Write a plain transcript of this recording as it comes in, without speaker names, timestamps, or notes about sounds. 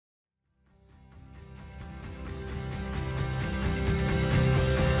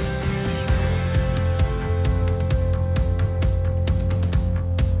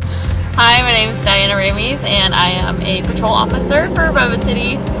Hi, my name is Diana Ramies and I am a patrol officer for Redwood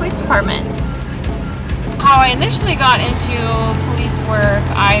City Police Department. How I initially got into police work,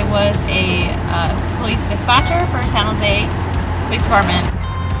 I was a police dispatcher for San Jose Police Department.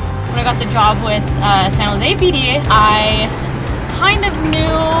 When I got the job with San Jose PD, I kind of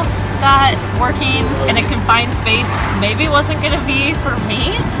knew that working in a confined space maybe wasn't going to be for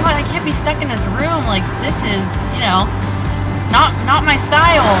me. But I can't be stuck in this room. Like, this is, you know, not my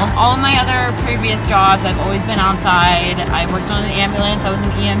style. All of my other previous jobs, I've always been outside. I worked on an ambulance, I was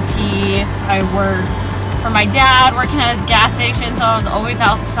an EMT. I worked for my dad, working at his gas station, so I was always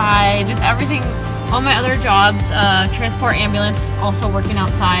outside. Just everything, all my other jobs, transport, ambulance, also working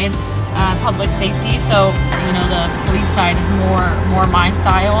outside, public safety. So, you know, the police side is more my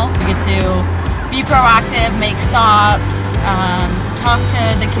style. I get to be proactive, make stops, talk to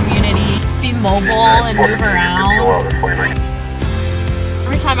the community, be mobile and move around.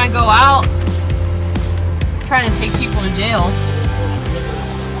 Every time I go out, I'm trying to take people to jail.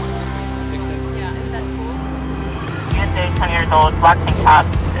 6'6". Yeah, it was at school. USA, 20 years old, black tank top.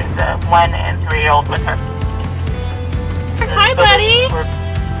 There's a 1 and 3-year-old with her. Hi, buddy.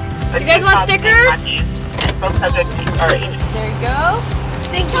 You guys want stickers? There you go.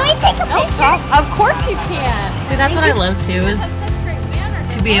 Can we take a picture? Of course you can. See, that's what I love too, is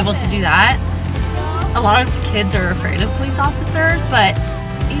to be able to do that. A lot of kids are afraid of police officers, but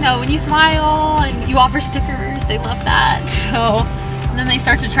you know, when you smile and you offer stickers, they love that. So, and then they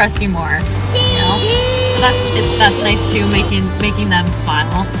start to trust you more. You know? So that's nice too, making them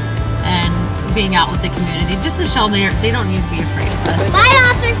smile and being out with the community, just to show them they don't need to be afraid of us. Bye,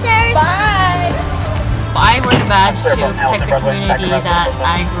 officers. Bye. I wear the badge to protect the community that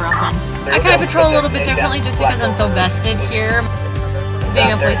I grew up in. I kind of patrol a little bit differently just because I'm so vested here. Being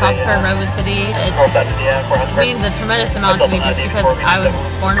a police officer in Redwood City, it means a tremendous amount to me just because I was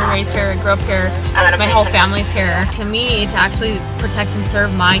born and raised here, grew up here, my whole family's here. To me, to actually protect and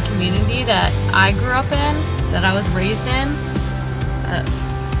serve my community that I grew up in, that I was raised in,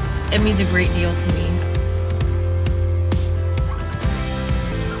 it means a great deal to me.